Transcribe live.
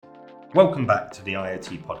Welcome back to the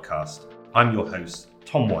IoT podcast. I'm your host,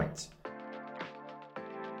 Tom White.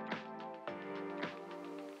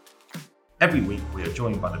 Every week we are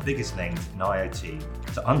joined by the biggest names in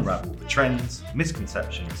IoT to unravel the trends,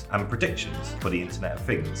 misconceptions and predictions for the Internet of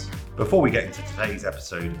Things. Before we get into today's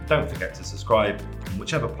episode, don't forget to subscribe on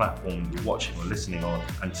whichever platform you're watching or listening on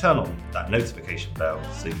and turn on that notification bell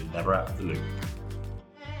so you're never out of the loop.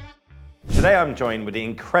 Today I'm joined with the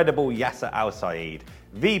incredible Yasser Al-Saeed,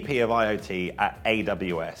 VP of IoT at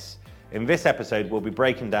AWS. In this episode, we'll be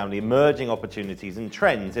breaking down the emerging opportunities and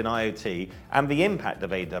trends in IoT and the impact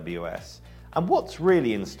of AWS, and what's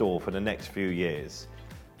really in store for the next few years.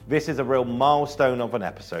 This is a real milestone of an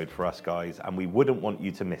episode for us guys, and we wouldn't want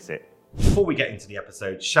you to miss it. Before we get into the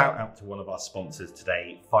episode, shout out to one of our sponsors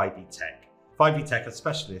today, 5E Tech. 5E Tech are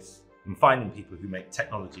specialists in finding people who make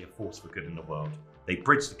technology a force for good in the world. They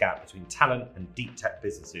bridge the gap between talent and deep tech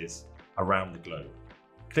businesses around the globe.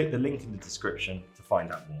 Click the link in the description to find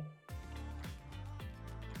out more.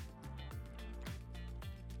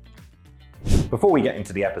 Before we get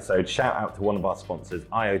into the episode, shout out to one of our sponsors,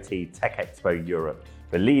 IoT Tech Expo Europe,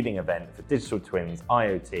 the leading event for digital twins,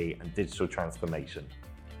 IoT and digital transformation.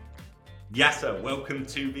 Yasser, welcome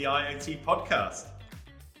to the IoT podcast.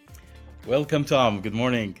 Welcome, Tom. Good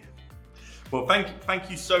morning. Well, thank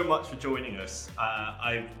you so much for joining us.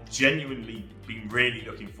 I've genuinely been really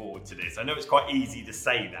looking forward to this. I know it's quite easy to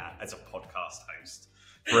say that as a podcast host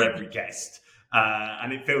for every guest,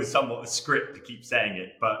 and it feels somewhat a script to keep saying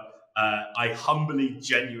it, but I humbly,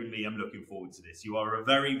 genuinely am looking forward to this. You are a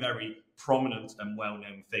very, very prominent and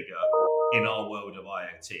well-known figure in our world of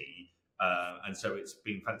IoT, and so it's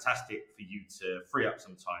been fantastic for you to free up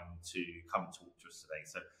some time to come talk to us today.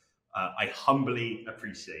 So I humbly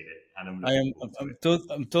appreciate it, and I'm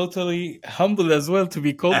totally humbled as well to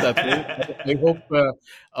be called that way. I hope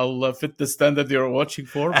I'll fit the standard you're watching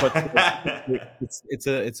for, but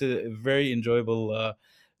it's a very enjoyable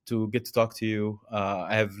to get to talk to you.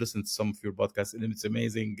 I have listened to some of your podcasts, and it's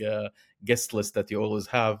amazing guest list that you always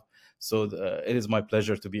have. So it is my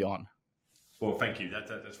pleasure to be on. Well, thank you.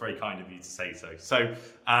 That's very kind of you to say so.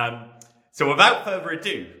 So without further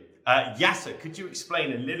ado, Yasser, could you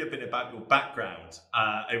explain a little bit about your background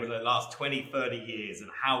over the last 20, 30 years and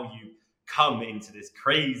how you come into this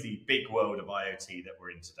crazy big world of IoT that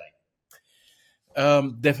we're in today?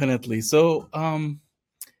 Definitely. So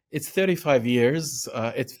it's 35 years.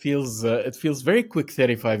 It feels very quick,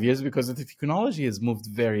 35 years, because the technology has moved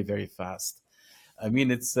very, very fast. I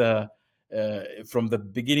mean, it's from the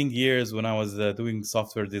beginning years when I was doing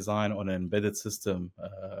software design on an embedded system,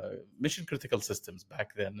 mission critical systems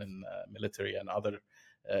back then in military and other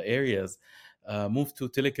areas, moved to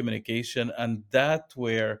telecommunication, and that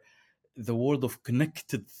where the world of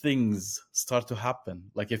connected things start to happen.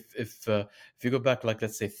 Like if you go back, like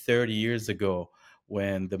let's say 30 years ago,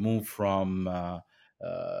 when the move from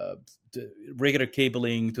regular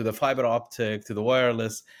cabling to the fiber optic to the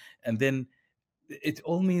wireless, and then it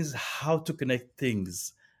all means how to connect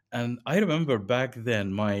things. And I remember back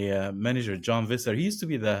then, my manager, John Visser, he used to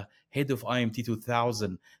be the head of IMT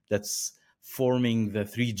 2000 that's forming the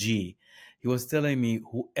 3G. He was telling me,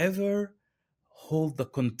 whoever hold the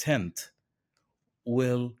content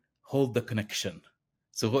will hold the connection.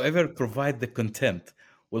 So whoever provide the content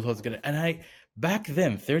will hold the connection. And back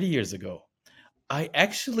then, 30 years ago, I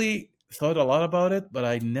actually thought a lot about it, but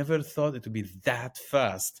I never thought it would be that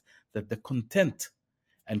fast, that the content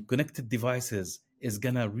and connected devices is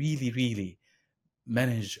gonna really, really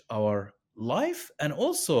manage our life and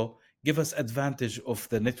also give us advantage of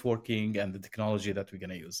the networking and the technology that we're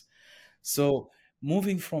gonna use. So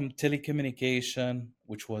moving from telecommunication,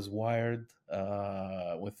 which was wired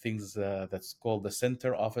with things that's called the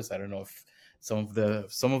center office. I don't know if some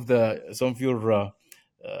of your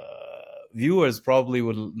viewers probably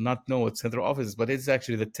will not know what center office is, but it's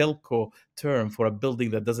actually the telco term for a building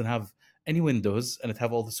that doesn't have any windows and it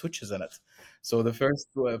have all the switches in it. So the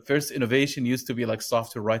first innovation used to be like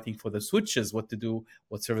software writing for the switches, what to do,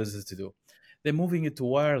 what services to do. Then moving it to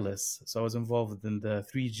wireless. So I was involved in the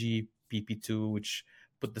 3G PP2, which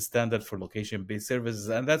put the standard for location-based services,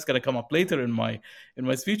 and that's going to come up later in my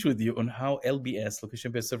speech with you on how LBS,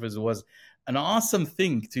 location-based services, was an awesome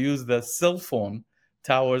thing to use the cell phone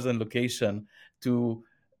towers and location to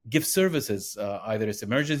give services, either it's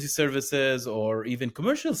emergency services or even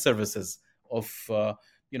commercial services of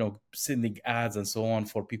sending ads and so on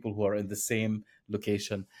for people who are in the same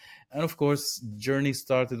location. And of course, journey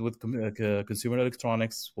started with consumer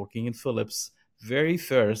electronics, working in Philips. Very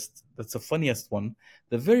first, that's the funniest one,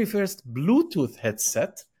 the very first Bluetooth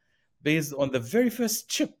headset based on the very first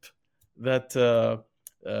chip that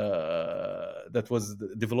that was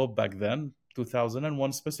developed back then,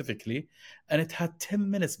 2001 specifically, and it had 10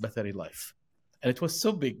 minutes battery life. And it was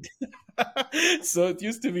so big. So it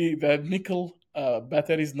used to be the nickel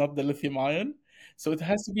batteries, not the lithium ion. So it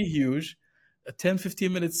has to be huge, 10,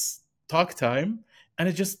 15 minutes talk time, and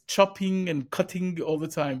it's just chopping and cutting all the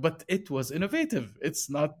time. But it was innovative. It's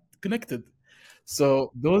not connected.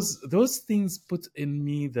 So those things put in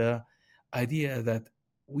me the idea that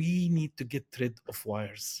we need to get rid of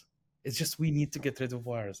wires. It's just we need to get rid of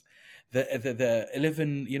wires. The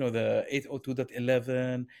 11, the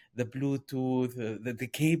 802.11, the Bluetooth, the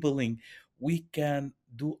cabling, we can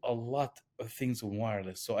do a lot of things on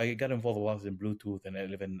wireless. So I got involved a lot in Bluetooth and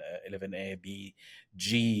 11A, B,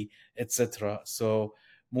 G, etc. So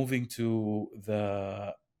moving to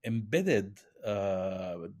the embedded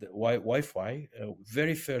Wi-Fi,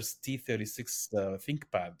 very first T36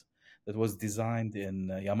 ThinkPad that was designed in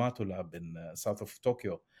Yamato Lab in south of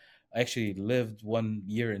Tokyo. I actually lived 1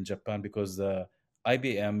 year in Japan because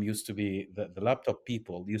IBM used to be, the laptop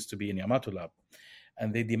people used to be in Yamato Lab,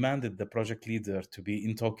 and they demanded the project leader to be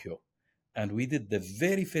in Tokyo. And we did the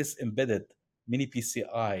very first embedded mini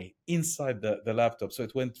PCI inside the laptop. So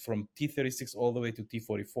it went from T36 all the way to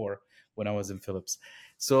T44 when I was in Philips.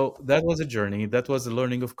 So that was a journey. That was a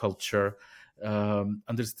learning of culture,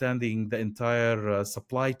 understanding the entire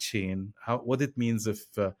supply chain, what it means if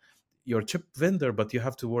you're a chip vendor, but you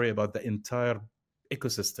have to worry about the entire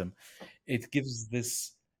ecosystem. It gives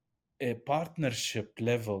this a partnership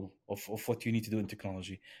level of what you need to do in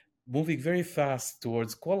technology, moving very fast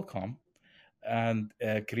towards Qualcomm and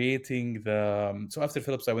creating so after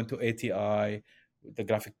Philips, I went to ATI, the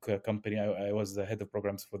graphic company. I was the head of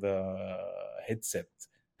programs for the headset,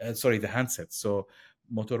 the handset. So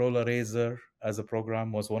Motorola Razr as a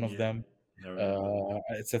program was one of them,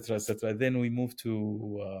 etc., etc. Then we moved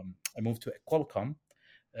to I moved to Qualcomm.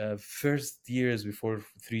 First years before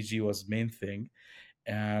 3G was main thing,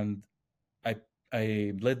 and I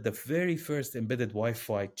I led the very first embedded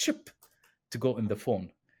Wi-Fi chip to go in the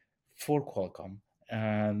phone for Qualcomm,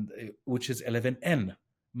 and which is 11N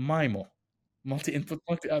MIMO, multi-input,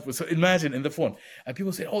 multi-output. So imagine in the phone, and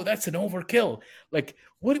people say, "Oh, that's an overkill." Like,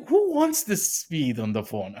 what? Who wants this speed on the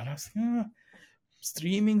phone? And I was like,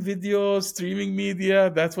 streaming video, streaming media.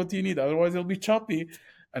 That's what you need. Otherwise, it'll be choppy.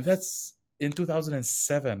 And that's in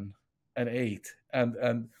 2007 and 8,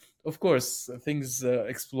 and of course things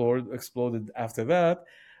exploded after that.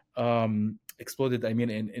 Exploded, I mean,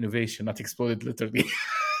 in innovation, not exploded literally.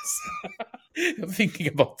 I'm thinking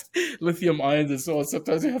about lithium ions and so on.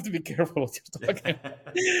 Sometimes you have to be careful what you're talking.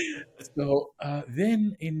 So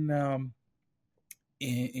then in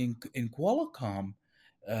Qualcomm,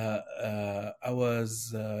 I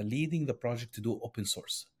was leading the project to do open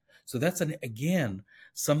source. So that's again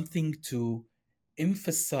something to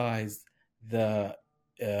emphasize the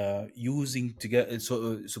using together,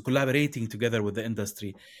 so collaborating together with the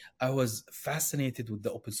industry. I was fascinated with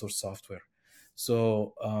the open source software.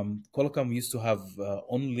 So Qualcomm used to have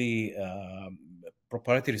only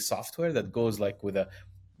proprietary software that goes like with a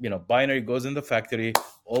binary, goes in the factory,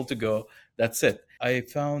 all to go. That's it. I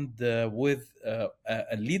found with a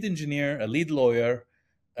lead engineer, a lead lawyer,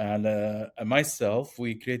 and myself,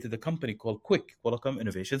 we created a company called Quick, Qualcomm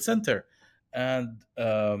Innovation Center, and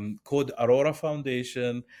Code Aurora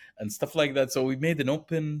Foundation and stuff like that. So we made an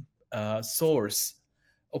open source,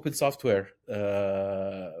 open software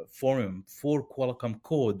forum for Qualcomm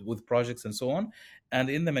code with projects and so on. And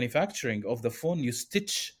in the manufacturing of the phone, you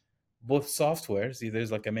stitch both softwares.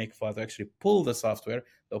 There's like a make file to actually pull the software,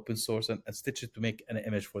 the open source, and stitch it to make an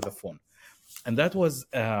image for the phone. And that was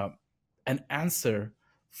an answer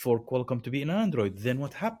for Qualcomm to be in Android. Then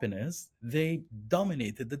what happened is they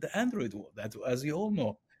dominated the Android world, that, as you all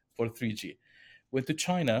know, for 3G. Went to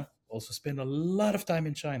China, also spent a lot of time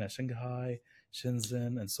in China, Shanghai,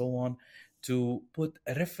 Shenzhen, and so on, to put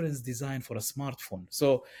a reference design for a smartphone.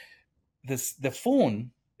 So the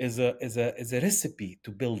phone is a recipe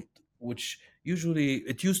to build, which usually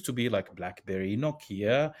it used to be like BlackBerry,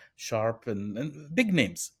 Nokia, Sharp, and big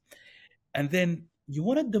names. And then you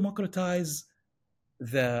want to democratize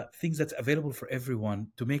the things that's available for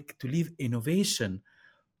everyone to leave innovation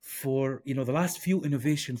for the last few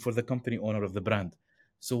innovation for the company owner of the brand.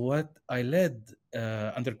 So what I led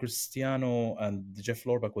under Cristiano, and Jeff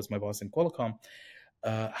Lorbach was my boss in Qualcomm,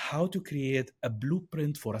 how to create a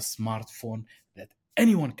blueprint for a smartphone that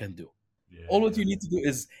anyone can do. All what you need to do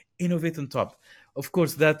is innovate on top. Of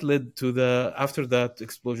course, that led to after that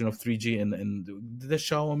explosion of 3G and the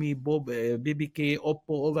Xiaomi, BBK, Oppo,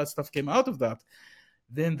 all that stuff came out of that.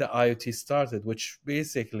 Then the IoT started, which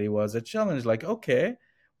basically was a challenge. Like, okay,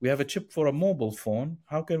 We have a chip for a mobile phone.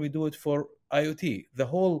 How can we do it for IoT? The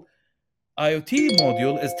whole IoT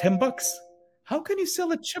module is $10. How can you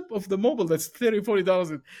sell a chip of the mobile that's $30,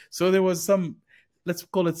 $40? So there was some, let's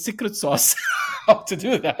call it secret sauce, how to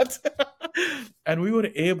do that. And we were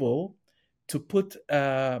able to put,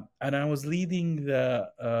 and I was leading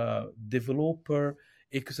the developer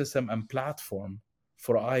ecosystem and platform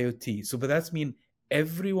for IoT. So, but that's mean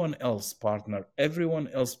everyone else partner, everyone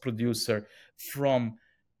else producer, from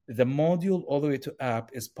the module all the way to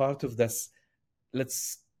app, is part of this,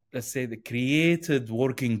 let's say, the created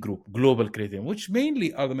working group, global creating, which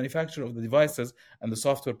mainly are the manufacturer of the devices and the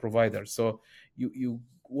software providers. So you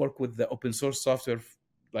work with the open source software,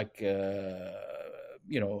 like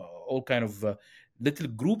all kind of little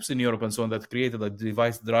groups in Europe and so on, that created like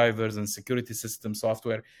device drivers and security system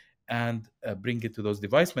software, and bring it to those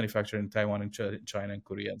device manufacturers in Taiwan and China and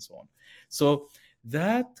Korea and so on. So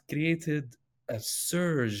that created a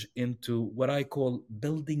surge into what I call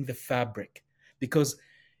building the fabric, because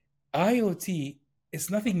IoT is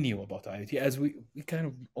nothing new about IoT, as we kind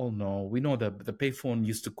of all know. We know that the payphone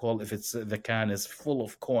used to call if it's the can is full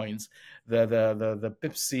of coins. The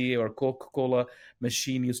Pepsi or Coca-Cola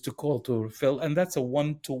machine used to call to fill, and that's a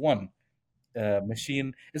one-to-one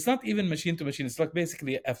machine. It's not even machine to machine. It's like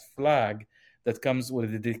basically a flag that comes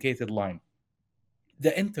with a dedicated line.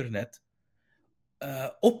 The internet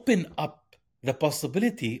open up the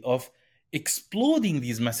possibility of exploding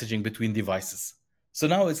these messaging between devices. So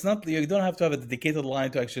now it's not, you don't have to have a dedicated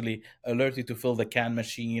line to actually alert you to fill the can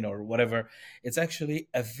machine or whatever. It's actually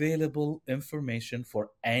available information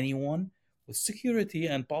for anyone with security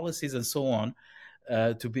and policies and so on,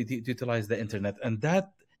 to utilize the internet. And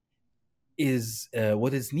that is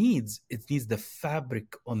what it needs. It needs the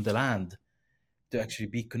fabric on the land to actually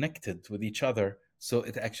be connected with each other, so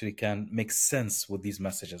it actually can make sense with these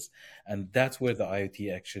messages. And that's where the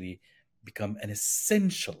IoT actually become an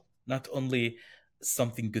essential, not only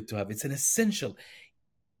something good to have, it's an essential.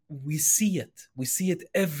 We see it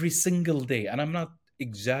every single day, and I'm not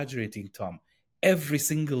exaggerating, Tom. Every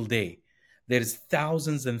single day there's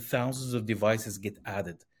thousands and thousands of devices get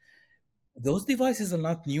added. Those devices are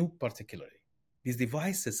not new particularly. These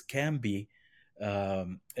devices can be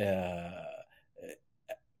um,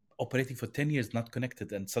 operating for 10 years not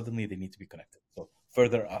connected, and suddenly they need to be connected. So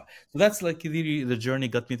further so that's like the journey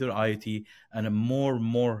got me to IoT, and I'm more and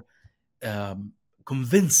more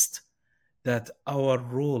convinced that our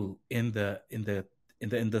role in the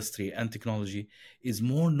industry and technology is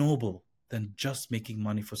more noble than just making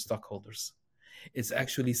money for stockholders. It's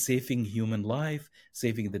actually saving human life,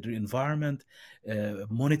 saving the environment,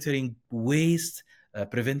 monitoring waste,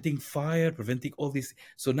 preventing fire, preventing all these.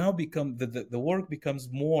 So now the work becomes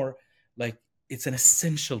more like it's an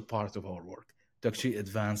essential part of our work to actually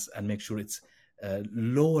advance and make sure it's a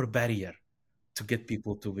lower barrier to get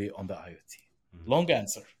people to be on the IoT. Long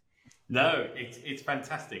answer. No, it's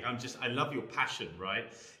fantastic. I love your passion,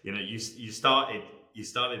 right? You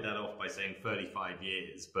started that off by saying 35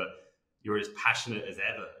 years, but you're as passionate as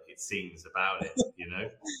ever, it seems, about it.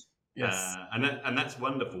 Yes. And that's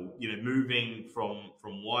wonderful. Moving from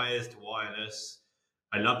wires to wireless.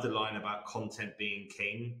 I love the line about content being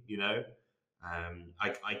king.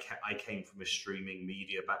 I came from a streaming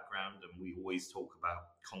media background, and we always talk about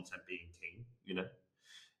content being king.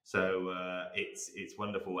 So it's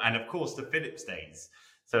wonderful, and of course the Philips days.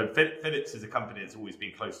 So Philips is a company that's always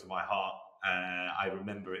been close to my heart. I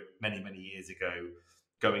remember it many years ago,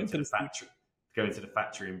 going to the Interesting.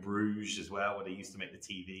 factory, in Bruges as well, where they used to make the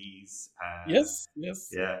TVs. Yes, yes.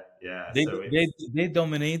 Yeah. They So they it's they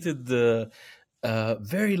dominated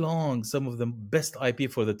very long, some of the best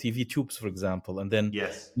IP for the TV tubes, for example, and then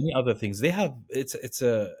yes, many other things. They have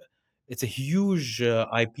it's a huge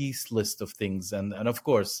IP list of things, and of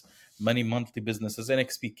course many monthly businesses.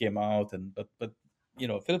 NXP came out, and but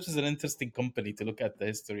Philips is an interesting company to look at the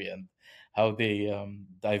history and how they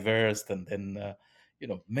diversed, and then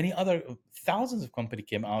many other thousands of company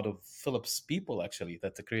came out of Philips people actually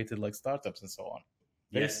that created like startups and so on.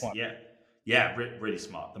 Very yes, smart. yeah. Really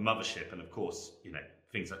smart. The mothership, and of course,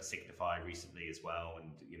 things like Signify recently as well,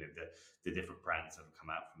 and the different brands that have come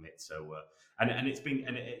out from it. So and it's been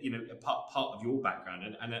a part of your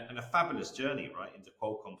background, and a fabulous journey, right, into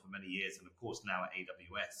Qualcomm for many years, and of course now at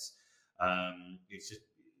AWS. It's just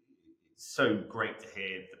so great to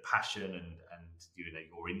hear the passion and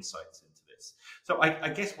your insights into this. So I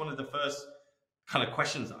guess one of the first kind of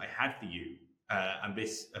questions that I had for you, and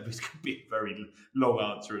this could be a very long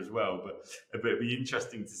answer as well, but it'd be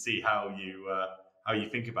interesting to see how you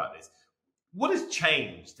think about this. What has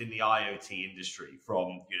changed in the IoT industry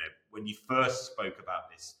from when you first spoke about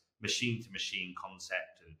this machine to machine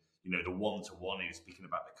concept, and the one to one. You're speaking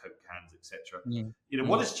about the Coke cans, etc. Mm.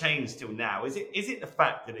 What has changed till now? Is it the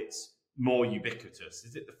fact that it's more ubiquitous?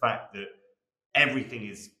 Is it the fact that everything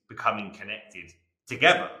is becoming connected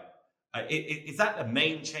together? Is that the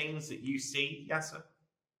main change that you see, Yasser?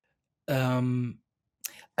 Um,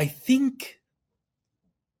 I think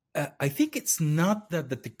it's not that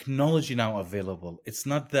the technology now available. It's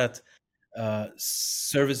not that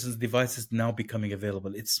services devices now becoming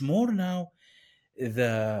available. It's more now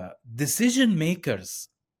the decision makers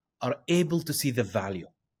are able to see the value.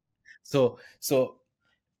 So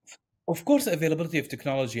of course, availability of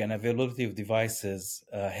technology and availability of devices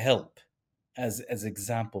help as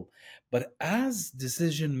example, but as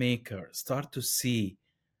decision makers start to see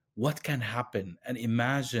what can happen and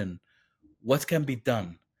imagine what can be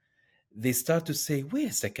done, they start to say, wait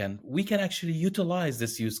a second, we can actually utilize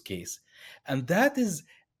this use case. And that is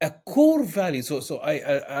a core value. So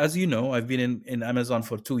as you know, I've been in Amazon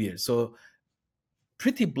for 2 years. So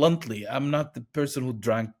pretty bluntly, I'm not the person who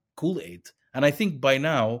drank Kool-Aid. And I think by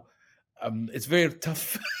now, it's very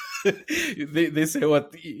tough. They say,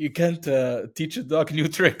 what, you can't teach a dog a new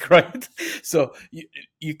trick, right? So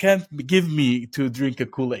you can't give me to drink a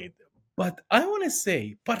Kool-Aid. But I want to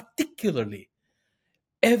say, particularly,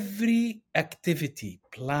 every activity,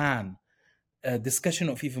 plan, discussion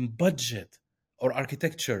of even budget or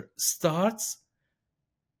architecture starts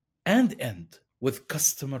and end with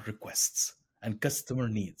customer requests and customer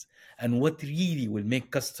needs and what really will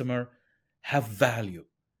make customer have value.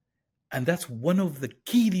 And that's one of the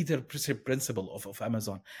key leadership principle of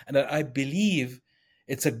Amazon. And I believe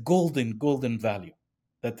it's a golden value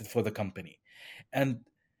that for the company. And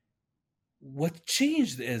what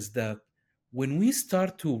changed is that when we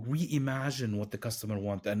start to reimagine what the customer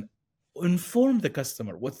wants and inform the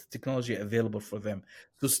customer what's the technology available for them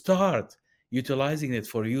to start utilizing it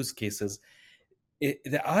for use cases,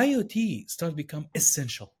 the IoT start to become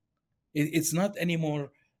essential. It's not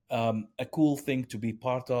anymore a cool thing to be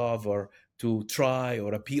part of or to try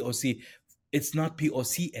or a POC. It's not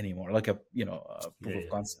POC anymore, like a proof of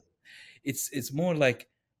concept. It's more like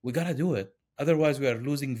we gotta do it. Otherwise, we are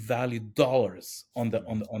losing value dollars on the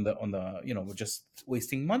we're just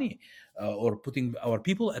wasting money or putting our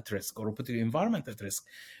people at risk or putting the environment at risk.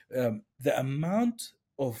 The amount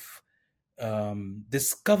of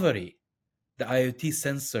discovery, the IoT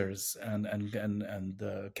sensors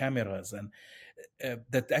and cameras and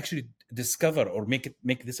that actually discover or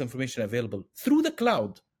make this information available through the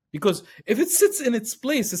cloud. Because if it sits in its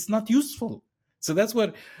place, it's not useful. So that's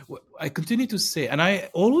what I continue to say, and I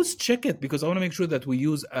always check it because I want to make sure that we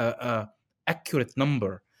use a accurate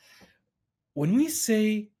number. When we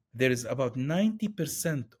say there is about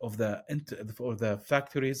 90% of the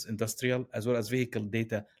factories, industrial as well as vehicle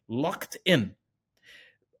data locked in,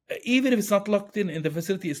 even if it's not locked in the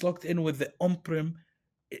facility, it's locked in with the on-prem.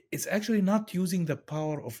 It's actually not using the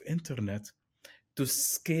power of internet to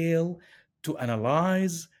scale, to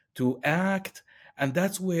analyze, to act. And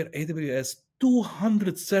that's where AWS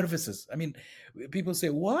 200 services. I mean, people say,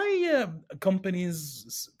 why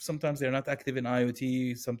companies, sometimes they're not active in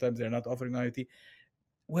IoT, sometimes they're not offering IoT.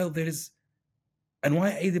 Well, and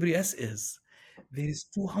why AWS is, there is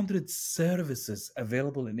 200 services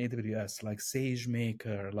available in AWS, like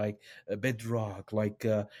SageMaker, like Bedrock, like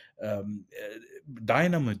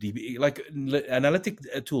DynamoDB, like analytic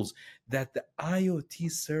tools that the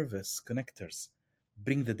IoT service connectors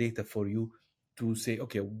bring the data for you to say,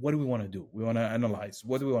 okay, what do we want to do? We want to analyze.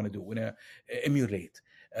 What do we want to do? We want to emulate.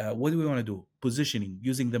 What do we want to do? Positioning,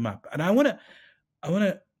 using the map. And I want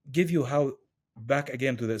to give you how, back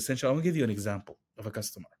again to the essential. I want to give you an example of a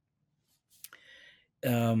customer.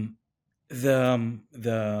 The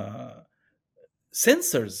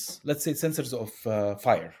sensors, let's say sensors of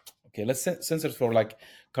fire. Okay, let's say sensors for like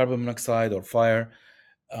carbon monoxide or fire.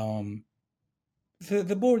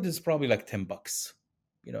 The board is probably like $10.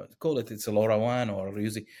 Call it's a LoRaWAN or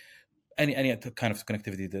using any kind of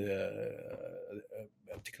connectivity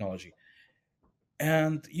technology.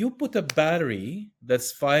 And you put a battery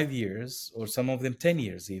that's 5 years, or some of them 10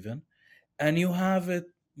 years even, and you have it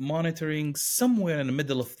monitoring somewhere in the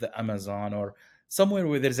middle of the Amazon or somewhere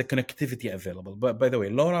where there's a connectivity available. But by the way,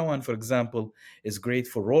 LoRaWAN, for example, is great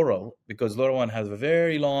for rural because LoRaWAN has a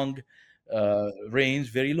very long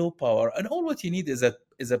range, very low power, and all what you need is a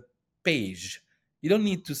page. You don't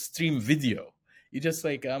need to stream video. You just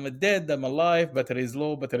like, I'm dead, I'm alive, battery is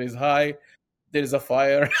low, battery is high, there is a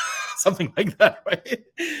fire, something like that, right?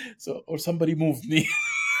 So, or somebody moved me.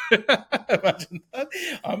 Imagine that.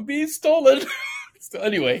 I'm being stolen. So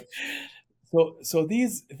anyway, so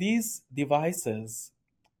these devices,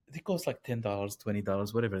 they cost like $10,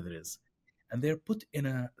 $20, whatever it is, and they're put in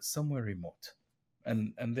a somewhere remote,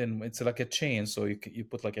 and then it's like a chain, so you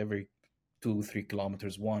put like every 2-3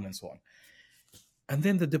 kilometers one and so on, and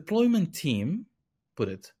then the deployment team put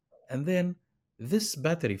it, and then this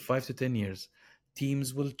battery 5 to 10 years,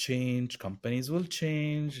 teams will change, companies will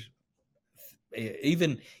change,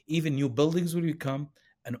 even new buildings will become,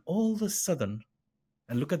 and all of a sudden,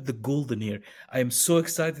 and look at the golden here. I am so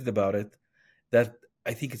excited about it that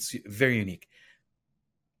I think it's very unique.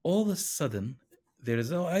 All of a sudden, there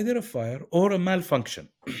is either a fire or a malfunction,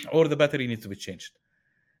 or the battery needs to be changed.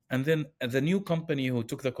 And then the new company who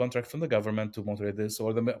took the contract from the government to monitor this,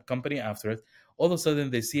 or the company after it, all of a sudden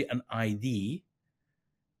they see an ID,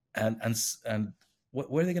 and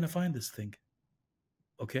where are they going to find this thing?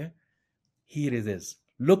 Okay, here it is.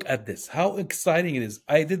 Look at this. How exciting it is.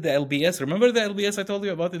 I did the LBS. Remember the LBS I told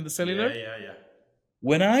you about in the cellular? Yeah.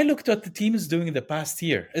 When I looked at the teams doing in the past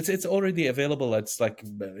year, it's already available. It's like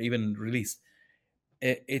even released.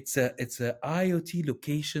 It's a IoT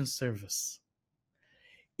location service.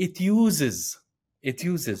 It uses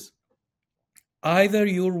either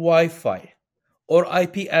your Wi-Fi or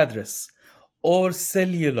IP address or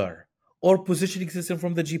cellular or positioning system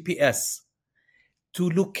from the GPS to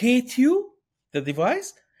locate you, the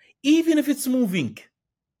device, even if it's moving,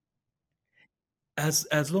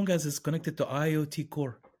 as long as it's connected to IoT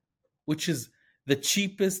Core, which is the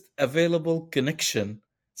cheapest available connection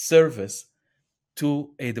service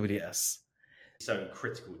to AWS. So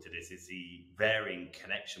critical to this is the varying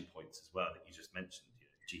connection points as well that you just mentioned,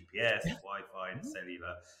 GPS, Yeah. Wi-Fi, and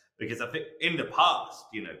cellular. Because I think in the past,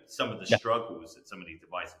 some of the Yeah. struggles that some of these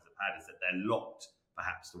devices have had is that they're locked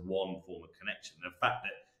perhaps to one form of connection. And the fact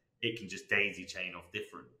that it can just daisy chain off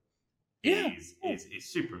different is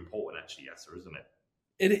super important, actually, Yasser, isn't it?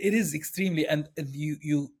 It is extremely, and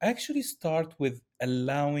you actually start with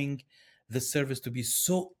allowing the service to be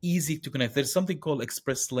so easy to connect. There's something called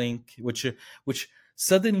Express Link, which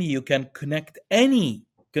suddenly you can connect any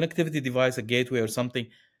connectivity device, a gateway or something,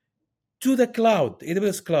 to the cloud,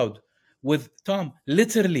 AWS cloud, with Tom.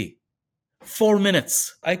 Literally 4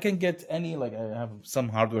 minutes, I can get any. Like I have some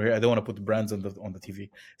hardware here. I don't want to put brands on the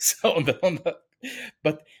TV, so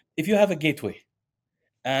but if you have a gateway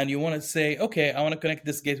and you want to say, okay, I want to connect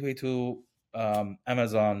this gateway to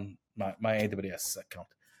Amazon, my AWS account.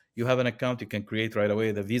 You have an account you can create right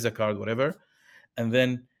away, the Visa card, whatever. And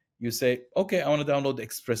then you say, okay, I want to download the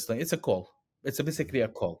Express Link. It's a call. It's basically a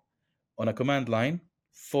call on a command line,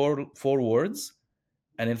 four words.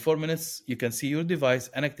 And in 4 minutes, you can see your device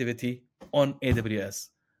and activity on AWS.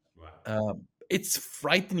 Wow. It's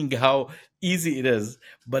frightening how easy it is,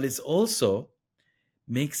 but it's also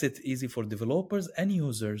makes it easy for developers and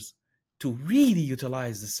users to really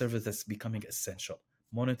utilize the service that's becoming essential.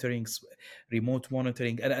 Monitoring, remote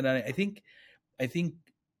monitoring, and I think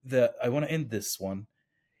the I want to end this one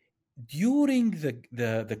during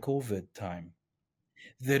the COVID time.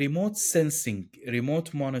 The remote sensing,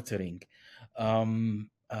 remote monitoring, um,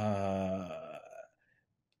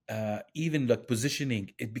 even like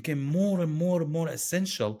positioning, it became more and more and more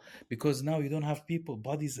essential because now you don't have people,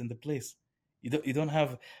 bodies in the place. You don't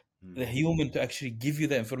have the human to actually give you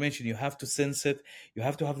the information. You have to sense it. You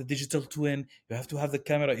have to have the digital twin. You have to have the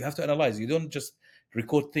camera. You have to analyze. You don't just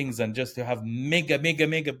record things and just you have mega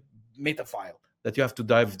meta file that you have to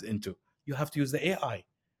dive into. You have to use the AI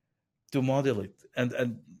to model it.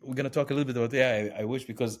 And we're going to talk a little bit about AI, I wish,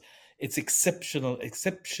 because it's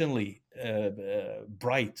exceptionally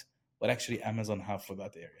bright what actually Amazon have for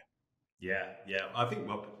that area. Yeah. I think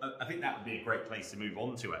that would be a great place to move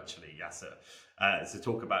on to, actually, Yasser, to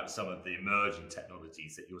talk about some of the emerging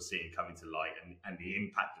technologies that you're seeing coming to light and the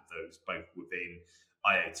impact of those both within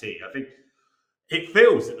IoT. I think it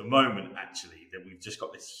feels at the moment, actually, that we've just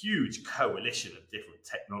got this huge coalition of different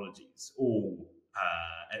technologies all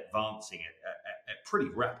advancing at pretty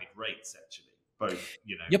rapid rates, actually. Both,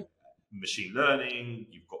 Yep. machine learning,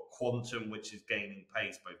 you've got quantum, which is gaining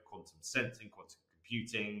pace, both quantum sensing, quantum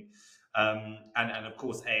computing, and of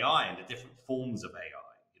course AI and the different forms of AI.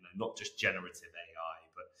 Not just generative AI,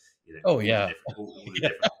 but Oh all the yeah. different, all the Yeah.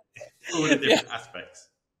 different, all the Yeah. different aspects.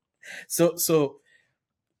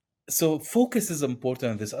 So focus is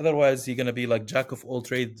important in this. Otherwise, you're gonna be like jack of all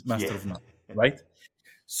trades, Yeah. master of none, right?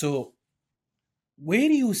 So where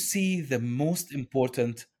do you see the most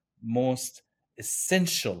important, most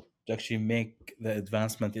essential to actually make the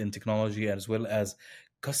advancement in technology as well as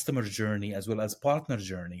customer journey as well as partner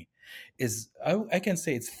journey is I can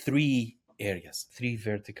say it's three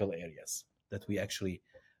vertical areas that we actually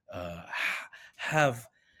have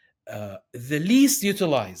the least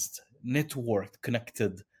utilized network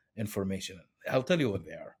connected information. I'll tell you what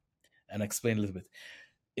they are. and explain a little bit.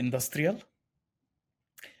 Industrial,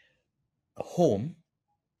 home,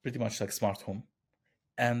 pretty much like smart home,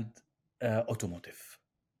 and automotive.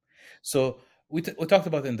 So we talked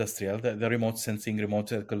about industrial, the remote sensing,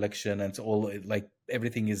 remote collection, and all, like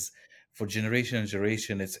everything is for generation and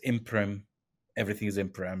generation. It's in-prem, everything is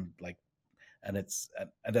in-prem, like, and it's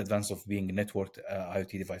an advance of being networked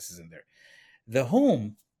IoT devices in there. The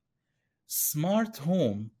home, smart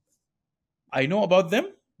home, I know about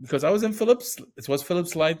them because I was in Philips. It was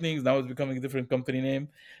Philips Lightning. Now it's becoming a different company name,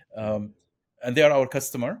 um, and they are our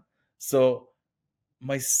customer. So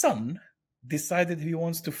my son decided he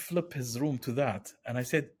wants to flip his room to that, and I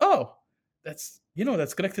said, "Oh, that's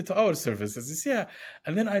connected to our service." I said, "Yeah,"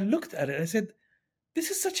 and then I looked at it. And I said,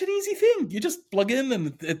 "This is such an easy thing. You just plug in,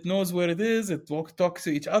 and it knows where it is. It talks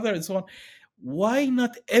to each other, and so on." Why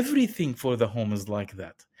not everything for the home is like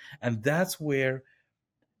that? And that's where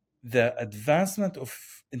the advancement of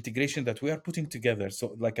integration that we are putting together,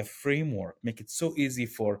 so like a framework, make it so easy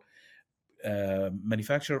for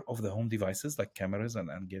manufacturer of the home devices like cameras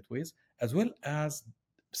and gateways, as well as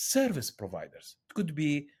service providers. It could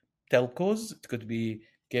be telcos, it could be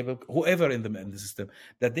cable, whoever in the system,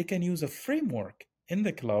 that they can use a framework in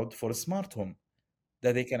the cloud for a smart home,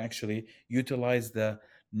 that they can actually utilize the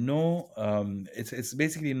no it's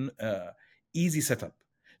basically easy setup.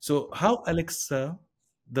 So how Alexa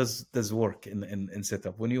does work in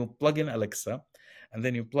setup, when you plug in Alexa and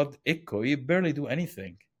then you plug Echo, you barely do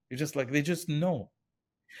anything. You just like, they just know.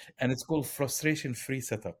 And it's called frustration free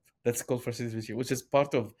setup. That's called frustration free, which is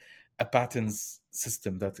part of a patents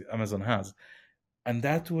system that Amazon has, and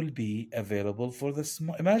that will be available for the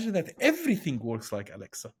smart. Imagine that everything works like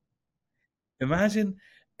Alexa. Imagine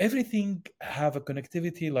everything have a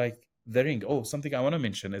connectivity like the Ring. Oh, something I want to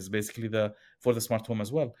mention is basically the for the smart home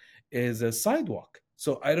as well is a Sidewalk.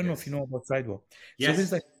 So I don't know if you Yes. know about Sidewalk. So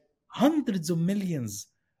there's Yes. like hundreds of millions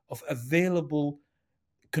of available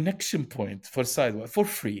connection point for Sidewalk for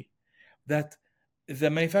free, that the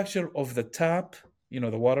manufacturer of the tap,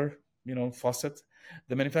 the water, faucet,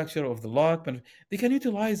 the manufacturer of the lock, they can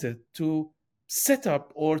utilize it to set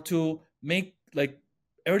up or to make like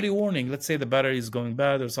early warning. Let's say the battery is going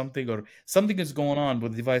bad or something is going on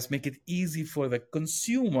with the device, make it easy for the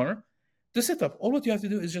consumer to set up. All what you have to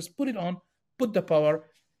do is just put it on, put the power,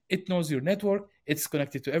 it knows your network, it's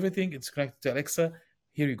connected to everything, it's connected to Alexa.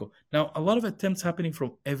 Here you go. Now, a lot of attempts happening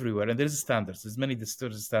from everywhere, and there's standards. There's many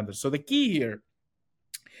standards. So the key here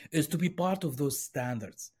is to be part of those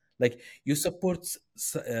standards. Like you support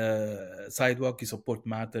Sidewalk, you support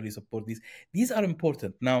Matter, you support these. These are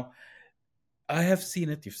important. Now, I have seen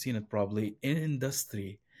it. You've seen it probably in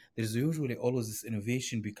industry. There's usually always this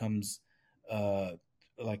innovation becomes uh,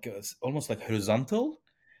 almost like horizontal,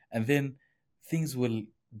 and then things will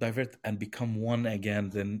divert and become one again.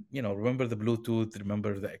 Then remember the Bluetooth.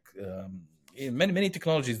 Remember the many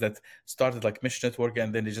technologies that started like mesh network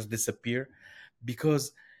and then they just disappear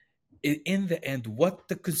because in the end, what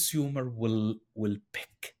the consumer will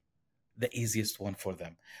pick the easiest one for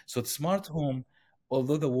them. So the smart home,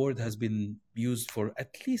 although the word has been used for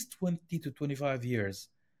at least 20 to 25 years,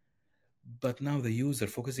 but now the user,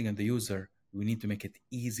 focusing on the user, we need to make it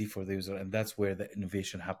easy for the user. And that's where the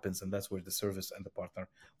innovation happens. And that's where the service and the partner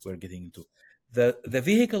we're getting into. The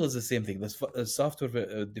vehicle is the same thing. The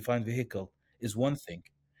software defined vehicle is one thing.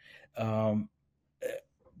 Um, uh,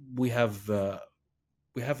 we have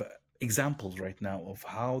we have examples right now of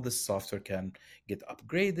how the software can get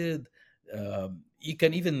upgraded. You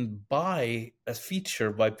can even buy a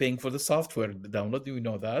feature by paying for the software download. You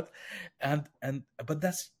know that, and but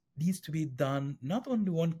that's needs to be done not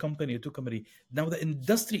only one company or two company. Now the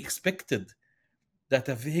industry expected that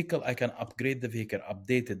a vehicle I can upgrade the vehicle,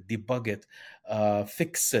 update it, debug it,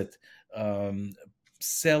 fix it, um,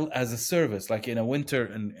 sell as a service. Like in a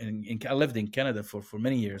winter, I lived in Canada for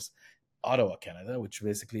many years, Ottawa, Canada, which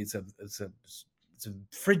basically it's a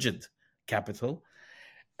frigid capital,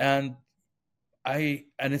 and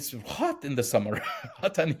it's hot in the summer,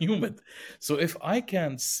 hot and humid. So if I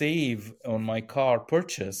can save on my car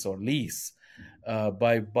purchase or lease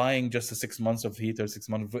by buying just a 6 months of heat or 6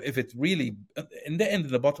 months, if it really, in the end,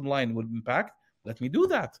 the bottom line would impact, let me do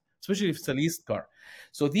that, especially if it's a leased car.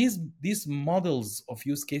 So these models of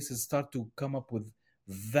use cases start to come up with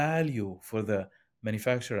value for the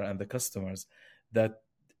manufacturer and the customers that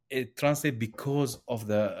it translates because of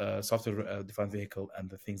the software defined vehicle and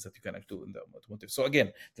the things that you can do in the automotive. So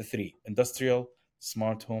again, the three: industrial,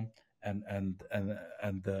 smart home, and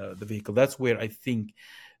the vehicle. That's where I think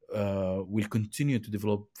we'll continue to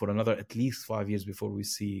develop for another at least 5 years before we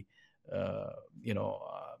see, uh, you know,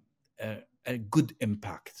 a good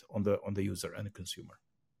impact on the user and the consumer.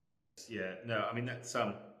 Yeah, no, I mean that's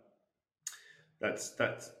so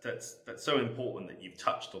important that you've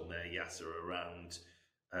touched on there, Yasser, around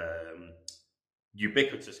um,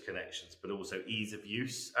 ubiquitous connections, but also ease of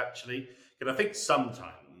use. Actually, because I think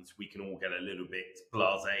sometimes we can all get a little bit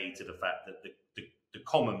blasé to the fact that the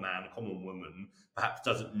common man, common woman, perhaps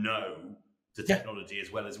doesn't know the Yeah. technology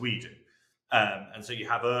as well as we do. And so you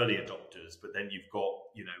have early adopters, but then you've got,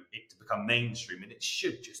 it to become mainstream, and it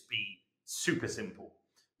should just be super simple,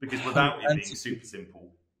 because without it And being super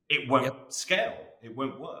simple, it yep. won't scale, it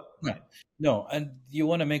won't work, No, right? no, and you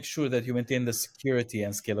want to make sure that you maintain the security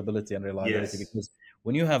and scalability and reliability, Yes. because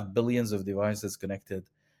when you have billions of devices connected,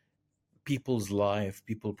 people's life,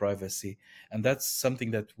 people privacy, and that's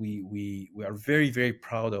something that we are very very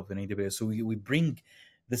proud of in AWS. So we bring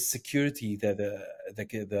the security that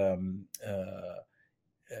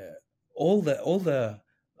all the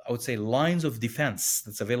I would say lines of defense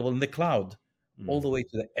that's available in the cloud, all Mm, the way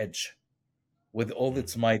to the edge with all mm,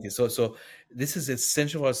 its mighty. So this is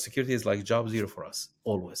essential. Our security is like job zero for us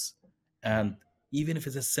always, mm, and even if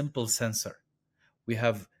it's a simple sensor, we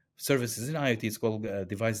have services in IoT. It's called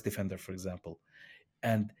Device Defender, for example,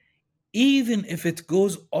 and even if it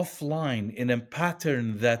goes offline in a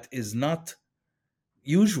pattern that is not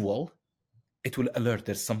usual, it will alert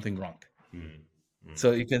there's something wrong. mm, mm.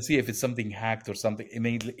 So you can see if it's something hacked or something.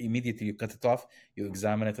 Immediately you cut it off, you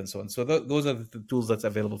examine it, and so on. So those are the tools that's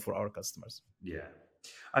available for our customers. Yeah,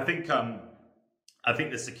 I think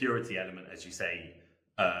the security element, as you say,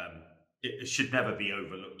 it should never be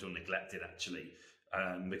overlooked or neglected. Actually,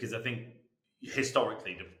 because I think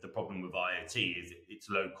historically the problem with IoT is it's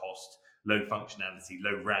low cost, low functionality,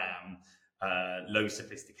 low RAM, low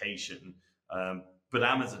sophistication. But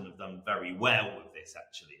Amazon have done very well with this,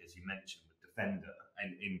 actually, as you mentioned with Defender,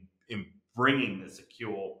 and in bringing the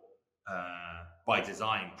secure by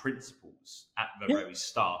design principles at the Yeah, very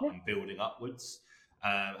start yeah. and building upwards.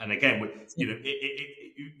 And again,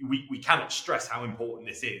 we cannot stress how important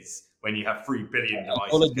this is when you have 3 billion I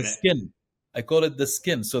call devices it the connected. skin. I call it the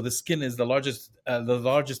skin. So the skin is the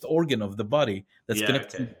largest organ of the body that's Yeah,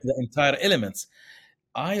 connected to okay. the entire elements.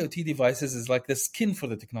 IoT devices is like the skin for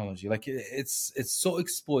the technology. Like it's so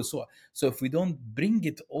exposed. So if we don't bring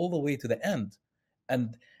it all the way to the end,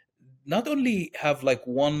 and not only have like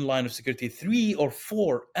one line of security, 3 or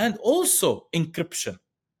 4, and also encryption.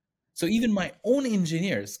 So even my own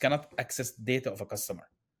engineers cannot access data of a customer.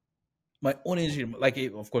 My own engineer, like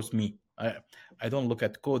of course me, I don't look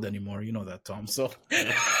at code anymore. You know that, Tom. So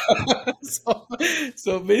Yeah. so,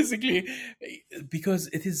 so basically, because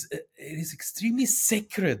it is extremely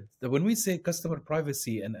sacred that when we say customer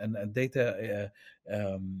privacy and data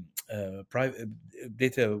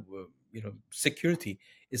data security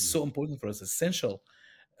is Mm, so important for us, essential.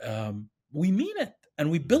 We mean it and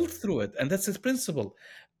we build through it, and that's its principle.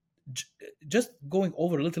 J- just going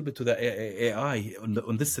over a little bit to the AI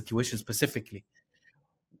on this situation specifically.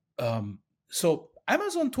 So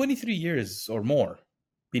Amazon 23 years or more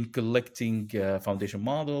been collecting foundation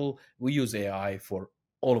model. We use AI for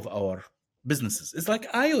all of our businesses. It's like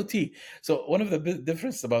IoT. So one of the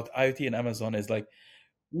difference about IoT and Amazon is like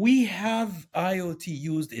we have IoT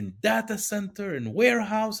used in data center, in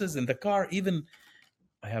warehouses, in the car. Even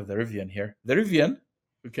I have the Rivian here. The Rivian,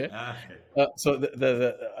 okay. okay. So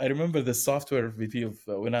I remember the software VP of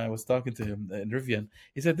when I was talking to him in Rivian,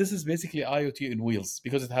 he said this is basically IoT in wheels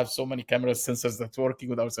because it has so many camera sensors that's working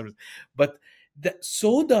with our service. But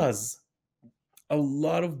so does a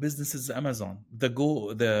lot of businesses. Amazon,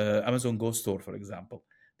 the Amazon Go store, for example,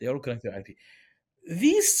 they are all connected to IoT.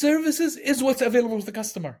 These services is what's available to the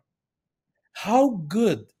customer. How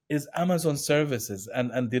good is Amazon services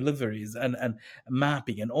and deliveries and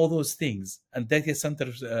mapping and all those things and data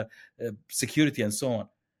center security and so on?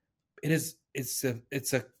 It's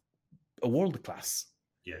a world class.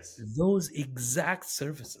 Yes. Those exact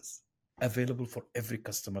services available for every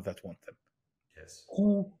customer that want them. Yes.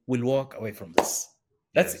 Who will walk away from this?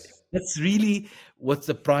 That's Yes. that's really what's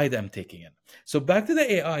the pride I'm taking in. So back to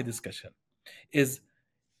the AI discussion is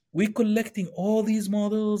we collecting all these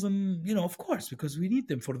models and of course because we need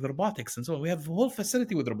them for the robotics and so on. We have a whole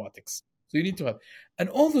facility with robotics. So you need to have, and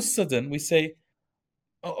all of a sudden we say,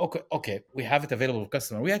 oh, okay, we have it available for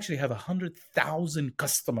customer. We actually have 100,000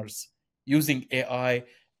 customers using AI,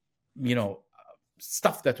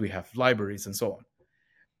 stuff that we have, libraries and so on.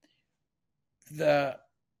 The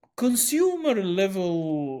consumer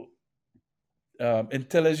level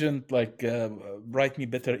intelligent, like write me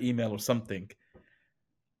better email or something.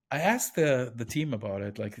 I asked the team about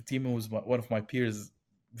it. Like the team was one of my peers,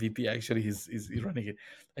 VP. Actually, he's running it.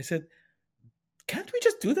 I said, "Can't we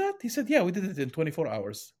just do that?" He said, "Yeah, we did it in 24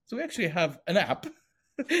 hours. So we actually have an app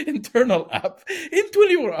internal app in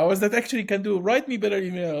 24 hours that actually can do write me better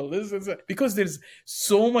email. Because there's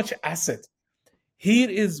so much asset. Here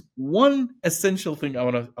is one essential thing I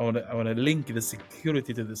want to link the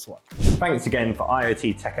security to this one. Thanks again for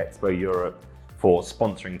IoT Tech Expo Europe for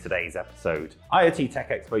sponsoring today's episode. IoT Tech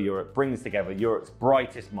Expo Europe brings together Europe's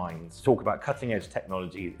brightest minds to talk about cutting-edge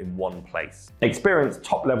technology in one place. Experience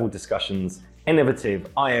top-level discussions, innovative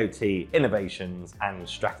IoT innovations and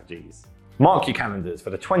strategies. Mark your calendars for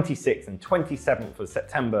the 26th and 27th of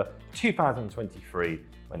September 2023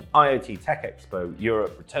 when IoT Tech Expo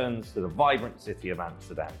Europe returns to the vibrant city of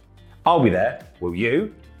Amsterdam. I'll be there, will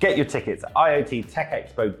you? Get your tickets at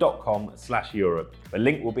iottechexpo.com/Europe. The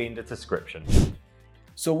link will be in the description.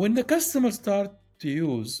 So when the customers start to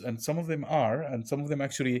use, and some of them are, and some of them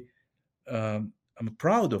actually, I'm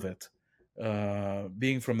proud of it,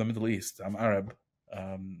 being from the Middle East. I'm Arab,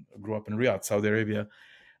 grew up in Riyadh, Saudi Arabia.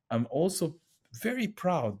 I'm also very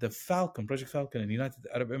proud the Project Falcon in the United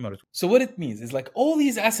Arab Emirates. So what it means is like all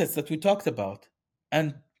these assets that we talked about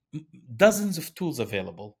and dozens of tools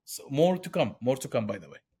available, so more to come, by the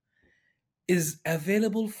way, is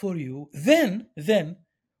available for you. Then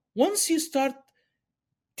once you start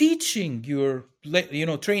teaching your,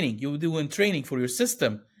 training, you're doing training for your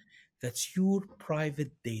system, that's your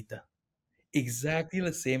private data. Exactly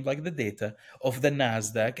the same like the data of the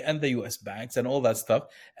NASDAQ and the US banks and all that stuff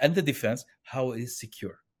and the defense, how it is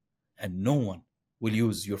secure. And no one will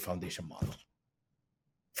use your foundation model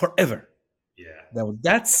forever. Yeah. Now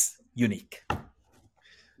that's unique.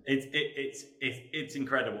 It's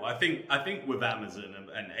incredible. I think with Amazon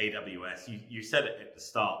and AWS, you said it at the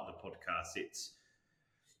start of the podcast, it's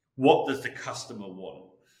what does the customer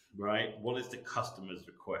want, right? What is the customer's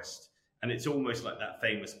request? And it's almost like that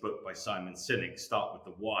famous book by Simon Sinek, Start with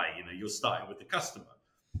the Why. You're starting with the customer.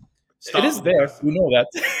 It is there. You know that.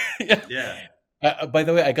 Yeah. By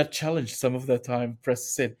the way, I got challenged some of the time. Press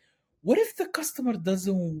said, what if the customer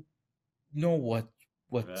doesn't know what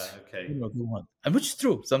they want? And which is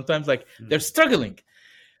true. Sometimes they're struggling.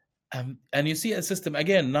 And you see a system,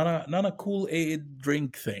 again, not a Kool-Aid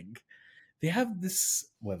drink thing. They have this,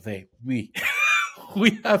 we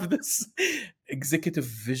have this executive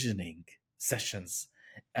visioning sessions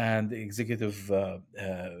and executive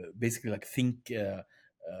basically like thinking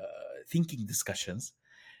discussions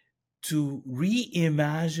to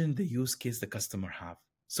reimagine the use case the customer have.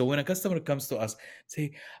 So when a customer comes to us,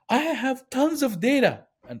 say, I have tons of data,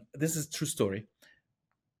 and this is a true story.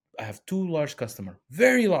 I have two large customers,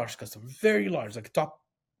 very large, like top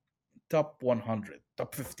 100,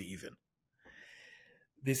 top 50 even.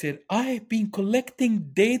 They said, I've been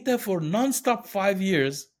collecting data for nonstop 5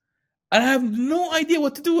 years, and I have no idea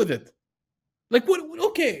what to do with it. Like, what?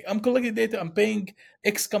 Okay, I'm collecting data. I'm paying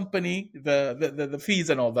X company the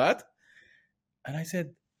fees and all that. And I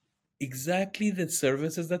said, exactly the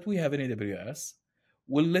services that we have in AWS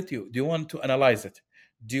will let you. Do you want to analyze it?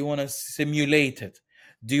 Do you want to simulate it?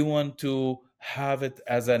 Do you want to have it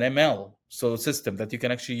as an ML system that you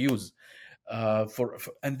can actually use?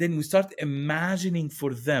 And then we start imagining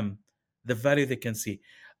for them the value they can see.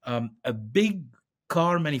 A big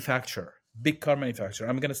car manufacturer.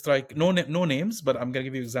 I'm going to strike no names, but I'm going to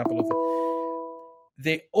give you an example of it.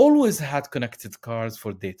 They always had connected cars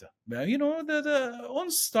for data. The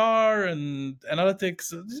OnStar and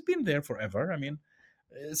analytics, it's been there forever. I mean,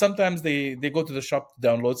 sometimes they go to the shop to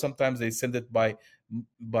download. Sometimes they send it by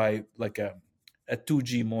like a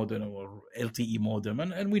 2G modem or LTE modem,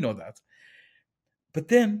 and we know that. But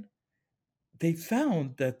then they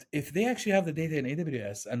found that if they actually have the data in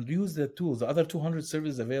AWS and use the tools, the other 200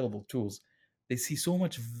 services available tools, they see so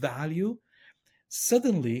much value.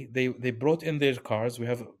 Suddenly, they brought in their cars. We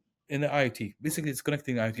have in the IoT. Basically, it's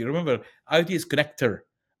connecting IoT. Remember, IoT is connector.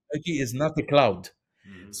 IoT is not the cloud.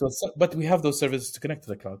 Mm-hmm. But we have those services to connect to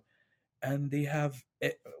the cloud. And they have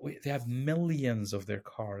millions of their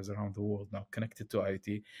cars around the world now connected to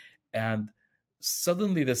IoT. And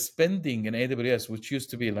suddenly the spending in AWS, which used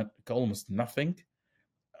to be like almost nothing,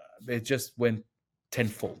 it just went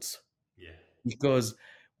tenfolds. Yeah. Because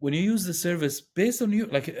when you use the service based on you,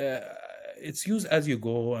 it's used as you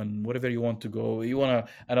go and whatever you want to go. You want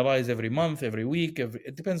to analyze every month, every week.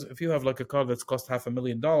 It depends. If you have like a car that's cost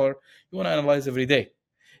 $500,000, you want to analyze every day.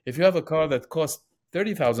 If you have a car that costs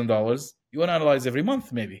 $30,000, you want to analyze every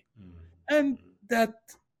month maybe. Mm-hmm. And that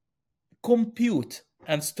compute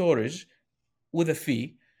and storage with a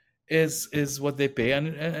fee is what they pay, and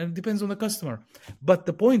it depends on the customer. But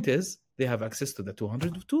the point is they have access to the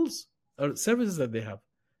 200 tools or services that they have.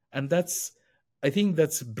 And I think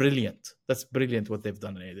that's brilliant. That's brilliant what they've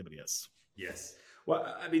done in AWS. Yes.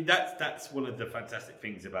 Well, I mean, that's one of the fantastic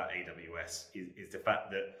things about AWS is the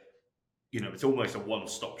fact that, it's almost a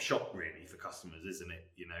one-stop shop really for customers, isn't it?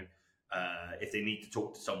 If they need to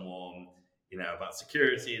talk to someone, about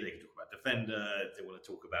security, they can talk about Defender. If they want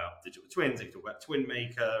to talk about digital twins, they can talk about Twin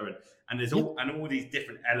Maker, and there's Yeah, all these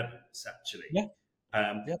different elements actually. yeah,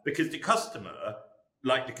 yeah, Because the customer,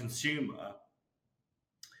 like the consumer,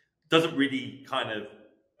 doesn't really kind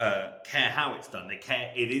of care how it's done. They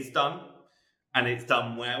care it is done, and it's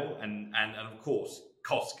done well, and of course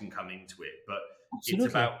costs can come into it, but it's absolutely.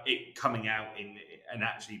 about it coming out in and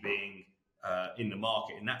actually being in the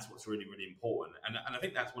market, and that's what's really, really important. And I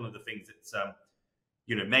think that's one of the things that's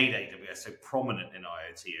made AWS so prominent in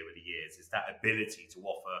IoT over the years, is that ability to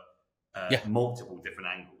offer Yeah. multiple different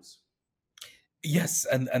angles. Yes,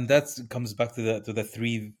 and that comes back to the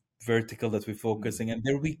three vertical that we're focusing, and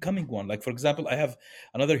there will be coming one. Like for example, I have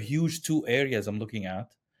another huge two areas I'm looking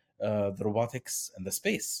at, the robotics and the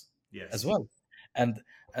space as Yes. well, and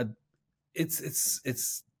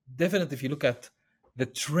it's definitely, if you look at the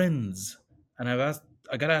trends, and I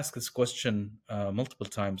gotta ask this question multiple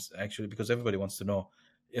times actually, because everybody wants to know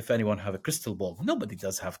if anyone have a crystal ball. Nobody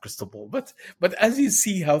does have crystal ball, but as you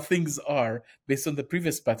see how things are based on the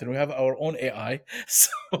previous pattern, we have our own AI.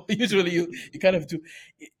 So usually you kind of do.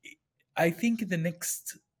 I think in the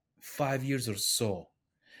next 5 years or so,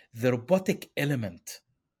 the robotic element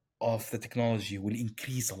of the technology will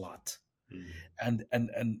increase a lot.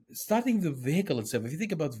 And starting the vehicle itself, if you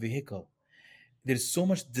think about vehicle, there's so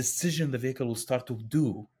much decision the vehicle will start to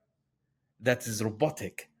do that is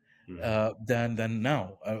robotic than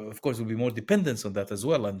now. Of course, will be more dependence on that as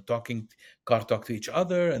well, and car talk to each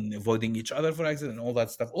other and avoiding each other for accident and all that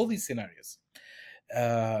stuff. All these scenarios,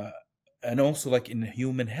 uh, and also like in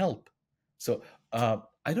human help. So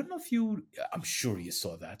I don't know if I'm sure you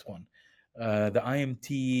saw that one, the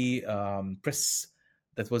IMT press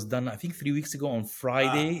that was done, I think 3 weeks ago on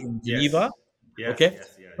Friday in Yes. Geneva. Yes. Okay,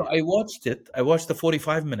 Yes. Yeah. so Yeah. I watched it. I watched the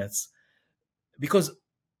 45 minutes because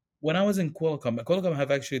when I was in Qualcomm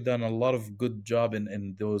have actually done a lot of good job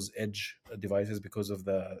in those edge devices because of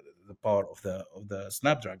the power of the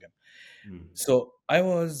Snapdragon. So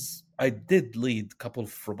I did lead a couple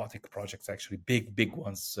of robotic projects, actually big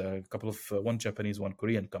ones, a couple of one Japanese, one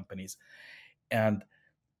Korean companies, and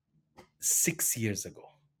 6 years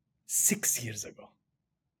ago, 6 years ago,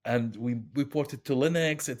 and we ported to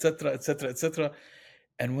Linux, etc., etc., etc.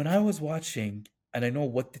 And when I was watching, and I know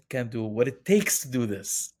what it can do, what it takes to do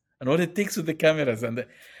this, and what it takes with the cameras, and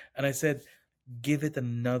I said, give it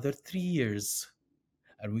another 3 years,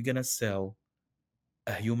 and we're gonna sell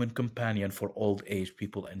a human companion for old age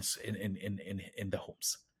people in the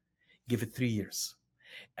homes. Give it 3 years.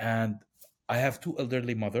 And I have two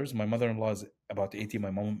elderly mothers. My mother-in-law is about 80,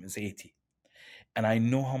 my mom is 80. And I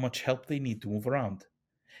know how much help they need to move around.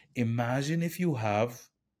 Imagine if you have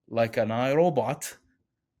like an iRobot,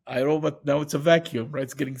 now it's a vacuum, right?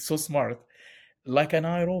 It's getting so smart. Like an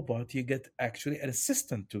iRobot, you get actually an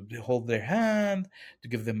assistant to hold their hand, to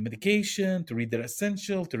give them medication, to read their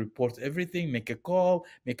essential, to report everything, make a call,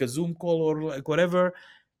 make a Zoom call, or like whatever.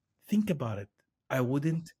 Think about it. I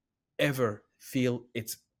wouldn't ever feel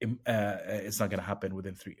it's not going to happen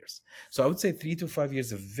within 3 years. So I would say 3 to 5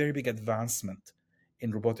 years, a very big advancement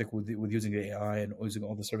in robotic with using the AI and using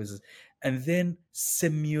all the services, and then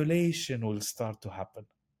simulation will start to happen.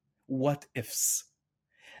 What ifs?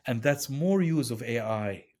 And that's more use of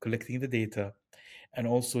AI collecting the data and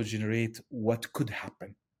also generate what could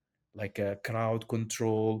happen, like crowd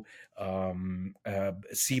control,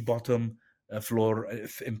 sea bottom floor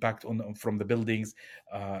impact on from the buildings,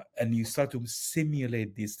 and you start to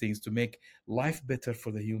simulate these things to make life better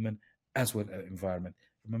for the human as well as environment.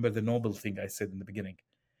 Remember the noble thing I said in the beginning.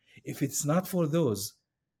 If it's not for those,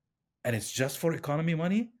 and it's just for economy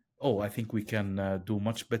money, oh, I think we can do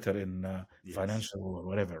much better in Yes. financial or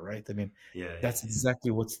whatever, right? I mean, Yeah. that's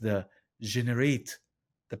exactly what's the generate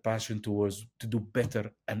the passion towards to do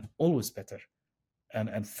better and always better,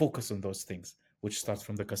 and focus on those things, which starts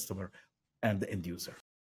from the customer and the end user.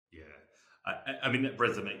 Yeah, I mean that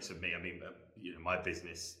resonates with me. I mean, my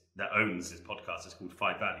business that owns this podcast is called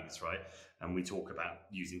Five Values, right? And we talk about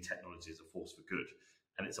using technology as a force for good,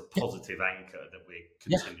 and it's a Yeah, positive anchor that we're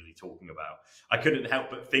yeah. continually talking about. I couldn't help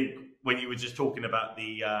but think when you were just talking about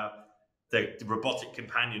the robotic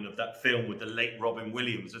companion of that film with the late Robin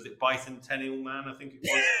Williams. Was it Bicentennial Man? I think it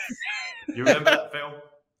was. You remember that film?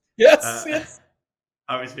 Yes, Uh, yes.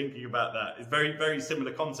 I was thinking about that. It's very, very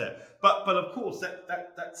similar concept. But of course,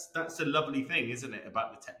 that's a lovely thing, isn't it, about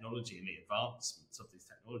the technology and the advancements of these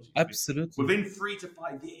technologies? Absolutely. Within 3 to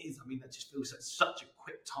 5 years, I mean, that just feels like such a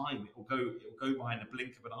quick time. It'll go by in a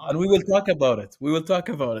blink of an eye. And we will talk about it. We will talk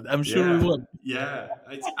about it. I'm sure we Yeah, will. yeah,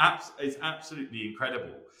 it's absolutely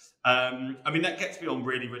incredible. I mean, that gets me on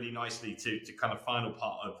really, really nicely to kind of final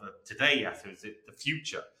part of today, Yasser, is it the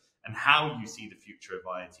future and how you see the future of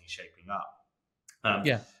IoT shaping up.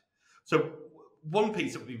 Yeah. So one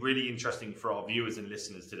piece that would be really interesting for our viewers and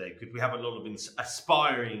listeners today, because we have a lot of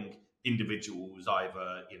aspiring individuals,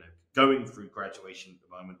 either going through graduation at the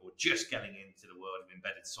moment or just getting into the world of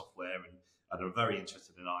embedded software and are very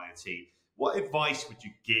interested in IoT. What advice would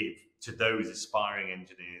you give to those aspiring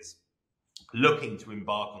engineers looking to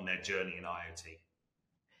embark on their journey in IoT?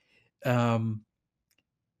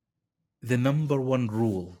 The number one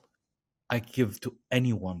rule I give to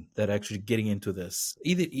anyone that actually getting into this,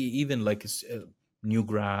 either even like new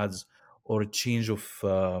grads or a change of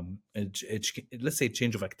let's say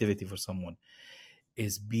change of activity for someone,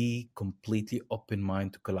 is be completely open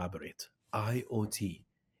mind to collaborate. IoT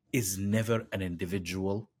is never an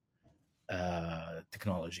individual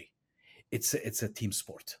technology. It's a team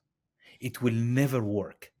sport. It will never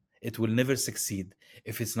work. It will never succeed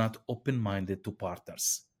if it's not open minded to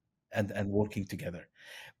partners and working together.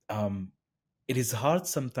 Um, it is hard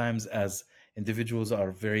sometimes as individuals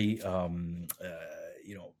are very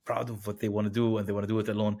proud of what they want to do and they want to do it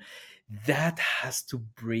alone. That has to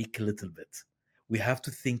break a little bit. We have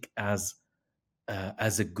to think as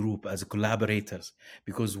a group, as a collaborators,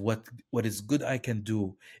 because what is good I can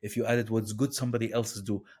do, if you added what's good somebody else's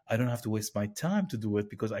do, I don't have to waste my time to do it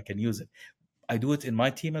because I can use it. I do it in my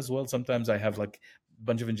team as well. Sometimes I have like a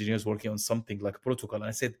bunch of engineers working on something like a protocol. And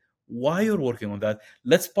I said, why you're working on that?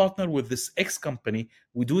 Let's partner with this X company.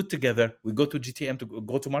 We do it together. We go to GTM to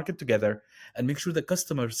go to market together and make sure the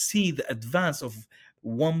customers see the advance of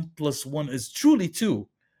 1+1 is truly 2.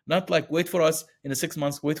 Not like wait for us in 6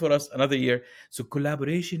 months, wait for us another year. So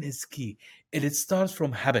collaboration is key. And it starts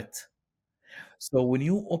from habit. So when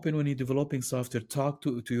you're developing software, talk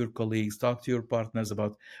to your colleagues, talk to your partners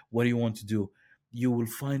about what you want to do. You will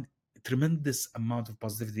find a tremendous amount of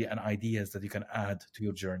positivity and ideas that you can add to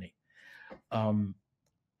your journey. Um,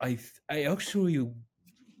 I actually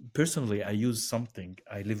personally I use something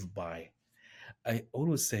I live by. I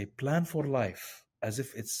always say plan for life as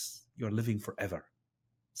if it's you're living forever.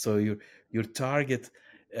 So your target,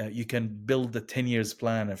 you can build a 10 years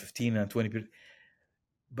plan, a 15 and 20,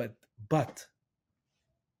 but but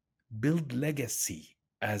build legacy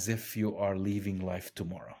as if you are leaving life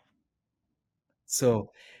tomorrow.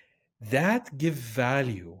 So that give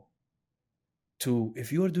value to,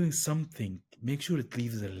 if you are doing something, make sure it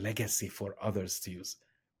leaves a legacy for others to use,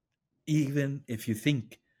 even if you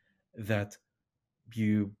think that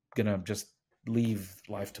you gonna just leave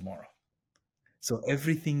life tomorrow. So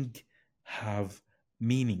everything have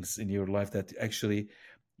meanings in your life that actually,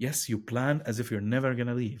 yes, you plan as if you're never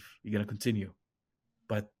gonna leave, you're gonna continue,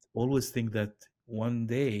 but always think that one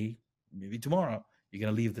day, maybe tomorrow, you're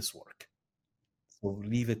gonna leave this work. So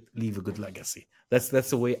leave a good legacy. That's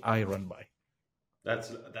the way I run by.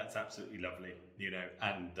 That's absolutely lovely,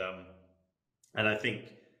 and I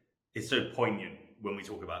think it's so poignant when we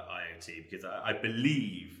talk about IoT, because I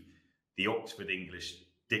believe the Oxford English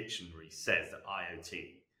Dictionary says that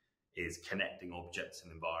IoT is connecting objects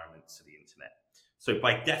and environments to the internet. So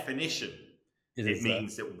by definition, it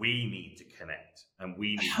means that we need to connect and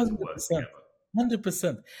we need to work together.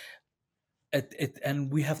 100%.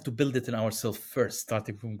 And we have to build it in ourselves first,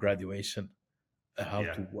 starting from graduation, how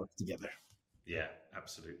to work together. Yeah,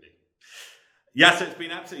 absolutely. Yeah, so it's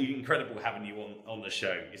been absolutely incredible having you on the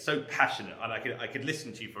show. You're so passionate, and I could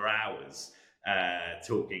listen to you for hours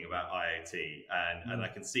talking about IoT, and I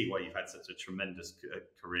can see why you've had such a tremendous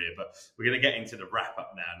career. But we're going to get into the wrap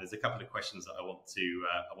up now. And there's a couple of questions that I want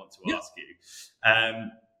to ask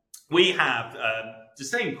you. We have the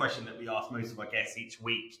same question that we ask most of our guests each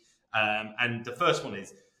week, and the first one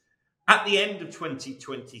is: at the end of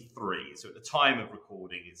 2023, so at the time of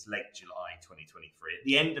recording, it's late July 2023. At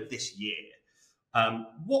the end of this year,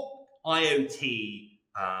 what IoT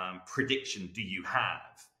prediction do you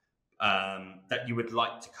have that you would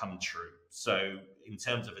like to come true? So in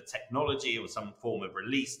terms of a technology or some form of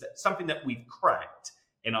release, something that we've cracked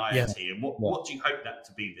in IoT, and what do you hope that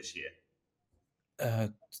to be this year?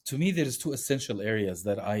 To me, there's two essential areas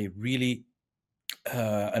that I really,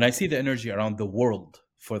 and I see the energy around the world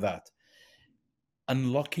for that.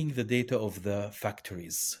 Unlocking the data of the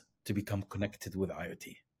factories to become connected with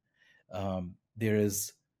IoT. There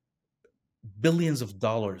is billions of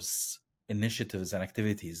dollars initiatives and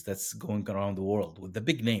activities that's going around the world with the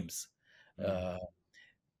big names uh,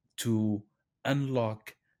 to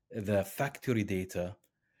unlock the factory data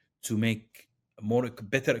to make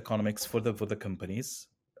better economics for the companies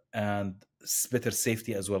and better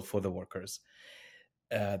safety as well for the workers.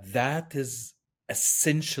 That is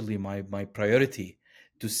essentially my priority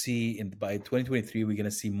to see. In by 2023, we're going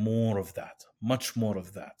to see more of that, much more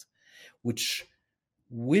of that, which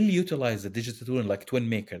will utilize the digital tool like Twin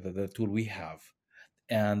Maker, the tool we have.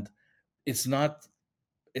 And it's not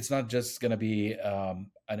just going to be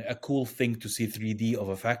a cool thing to see 3D of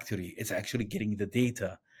a factory. It's actually getting the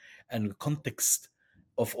data and context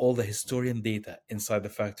of all the historian data inside the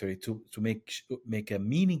factory to make a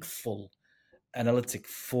meaningful analytic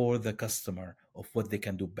for the customer of what they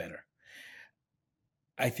can do better.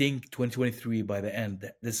 I think 2023 by the end,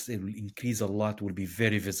 this will increase a lot, will be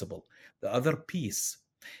very visible. The other piece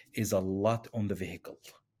is a lot on the vehicle.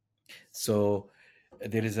 So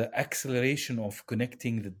there is an acceleration of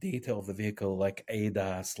connecting the data of the vehicle, like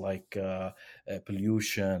ADAS, like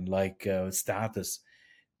pollution, like status,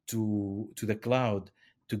 to the cloud,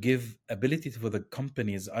 to give ability for the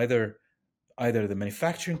companies, either the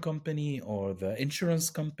manufacturing company or the insurance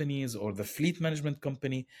companies or the fleet management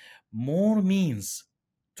company, more means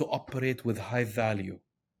to operate with higher value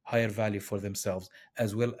for themselves,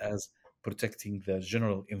 as well as protecting the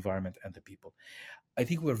general environment and the people. I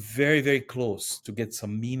think we're very, very close to get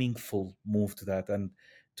some meaningful move to that. And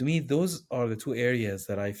to me, those are the two areas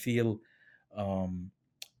that I feel um,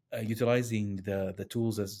 utilizing the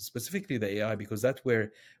tools, as specifically the AI, because that's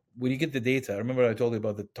where when you get the data. I remember I told you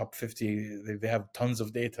about the top 50. They have tons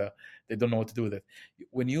of data. They don't know what to do with it.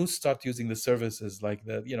 When you start using the services like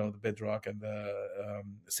the Bedrock and the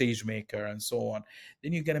SageMaker and so on,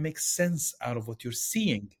 then you got to make sense out of what you're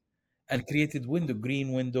seeing and created window,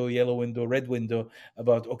 green window, yellow window, red window,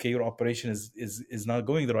 about, okay, your operation is not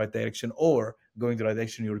going the right direction, or going the right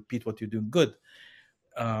direction, you repeat what you're doing good.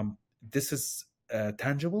 This is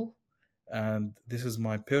tangible, and this is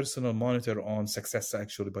my personal monitor on success.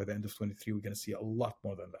 Actually, by the end of 23, we're going to see a lot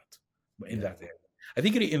more than that in that area. I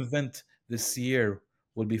think reInvent this year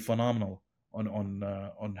will be phenomenal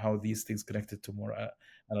on how these things connected to more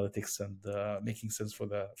analytics and making sense for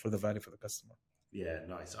the value for the customer. Yeah,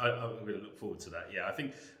 nice. I'm going to look forward to that. Yeah,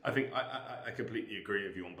 I completely agree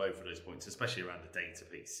with you on both of those points, especially around the data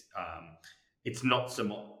piece. It's not so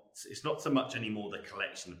much anymore the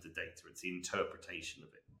collection of the data; it's the interpretation of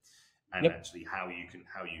it, and actually how you can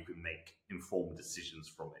make informed decisions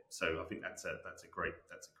from it. So I think that's a great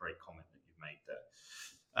comment that you've made there.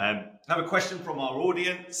 I have a question from our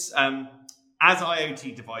audience. As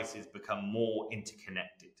IoT devices become more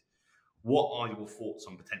interconnected, what are your thoughts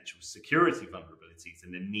on potential security vulnerabilities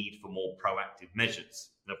and the need for more proactive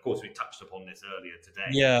measures? And of course, we touched upon this earlier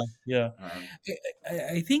today. Yeah.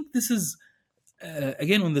 I think this is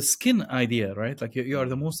again on the skin idea, right? Like you are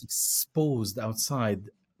the most exposed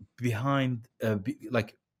outside, behind, I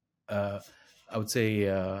would say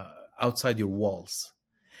outside your walls.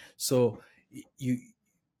 So you,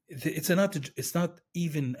 it's not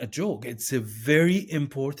even a joke. It's a very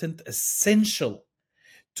important, essential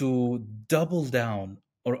to double down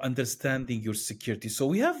or understanding your security. So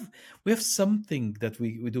we have something that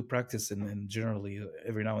we do practice in generally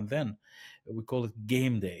every now and then. We call it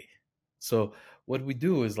game day. So what we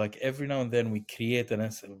do is, like, every now and then we create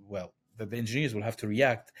that the engineers will have to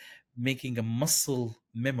react, making a muscle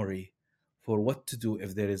memory for what to do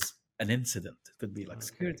if there is an incident. It could be like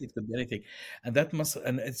security, it could be anything. And that muscle,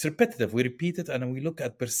 and it's repetitive. We repeat it and we look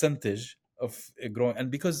at percentage of growing. And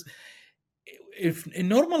because if in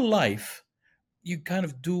normal life you kind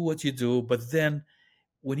of do what you do, but then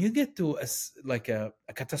when you get to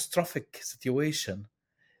a catastrophic situation,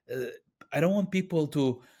 uh, I don't want people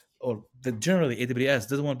to, or the generally AWS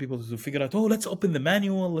doesn't want people to figure out, oh, let's open the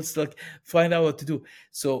manual, let's like find out what to do.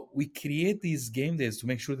 So we create these game days to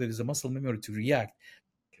make sure there is a muscle memory to react.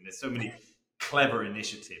 And there's so many clever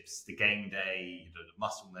initiatives, the game day, the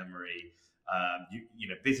muscle memory.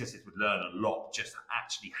 Businesses would learn a lot just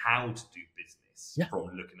actually how to do business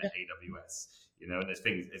from looking at AWS. And there's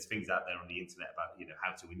things out there on the internet about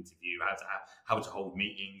how to interview, how to hold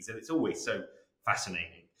meetings, and it's always so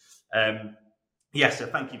fascinating. So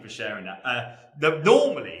thank you for sharing that.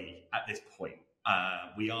 Normally at this point,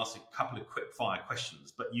 we ask a couple of quick fire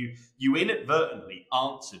questions, but you inadvertently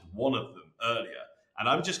answered one of them earlier, and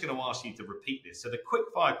I'm just going to ask you to repeat this. So the quick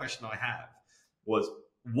fire question I have was,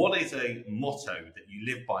 what is a motto that you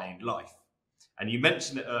live by in life? And you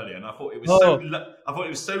mentioned it earlier, and I thought it was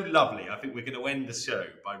so lovely. I think we're going to end the show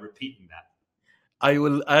by repeating that. I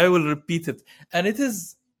will repeat it, and it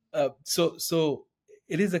is so.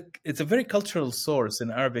 it's a very cultural source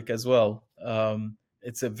in Arabic as well.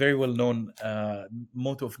 It's a very well known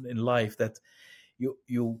motto in life that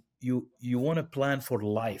you want to plan for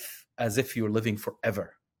life as if you're living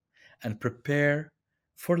forever, and prepare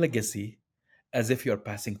for legacy as if you're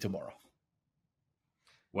passing tomorrow.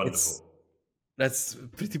 Wonderful. That's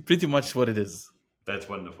pretty much what it is. That's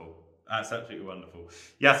wonderful. That's absolutely wonderful.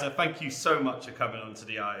 Yeah, so thank you so much for coming on to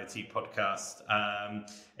the IoT podcast.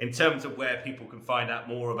 In terms of where people can find out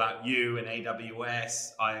more about you and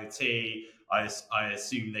AWS, IoT, I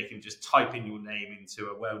assume they can just type in your name into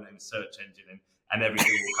a well-known search engine and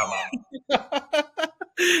everything will come up.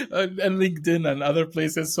 And LinkedIn and other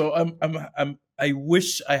places. So I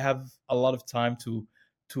wish I have a lot of time to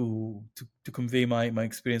convey my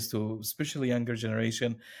experience to especially younger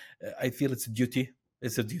generation. I feel it's a duty.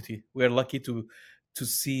 It's a duty. We're lucky to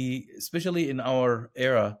see, especially in our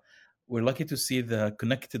era, we're lucky to see the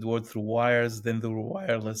connected world through wires, then the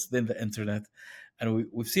wireless, then the internet, and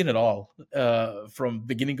we've seen it all from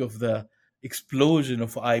beginning of the explosion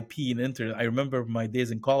of IP and internet. I remember my days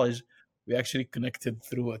in college. We actually connected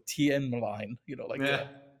through a TN line, Yeah.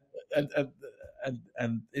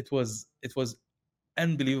 And it was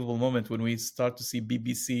unbelievable moment when we start to see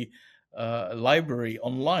BBC library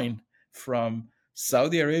online from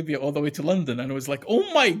Saudi Arabia all the way to London, and it was like,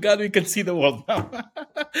 oh my God, we can see the world now.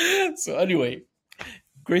 So anyway,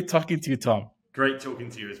 great talking to you, Tom. Great talking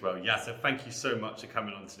to you as well. Yeah, so thank you so much for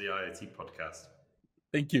coming on to the IoT podcast.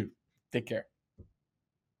 Thank you. Take care.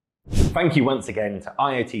 Thank you once again to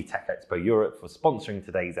IoT Tech Expo Europe for sponsoring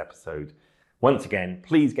today's episode. Once again,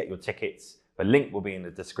 please get your tickets. The link will be in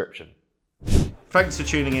the description. Thanks for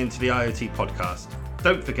tuning in to the IoT podcast.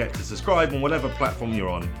 Don't forget to subscribe on whatever platform you're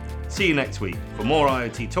on. See you next week for more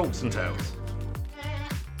IoT talks and tales.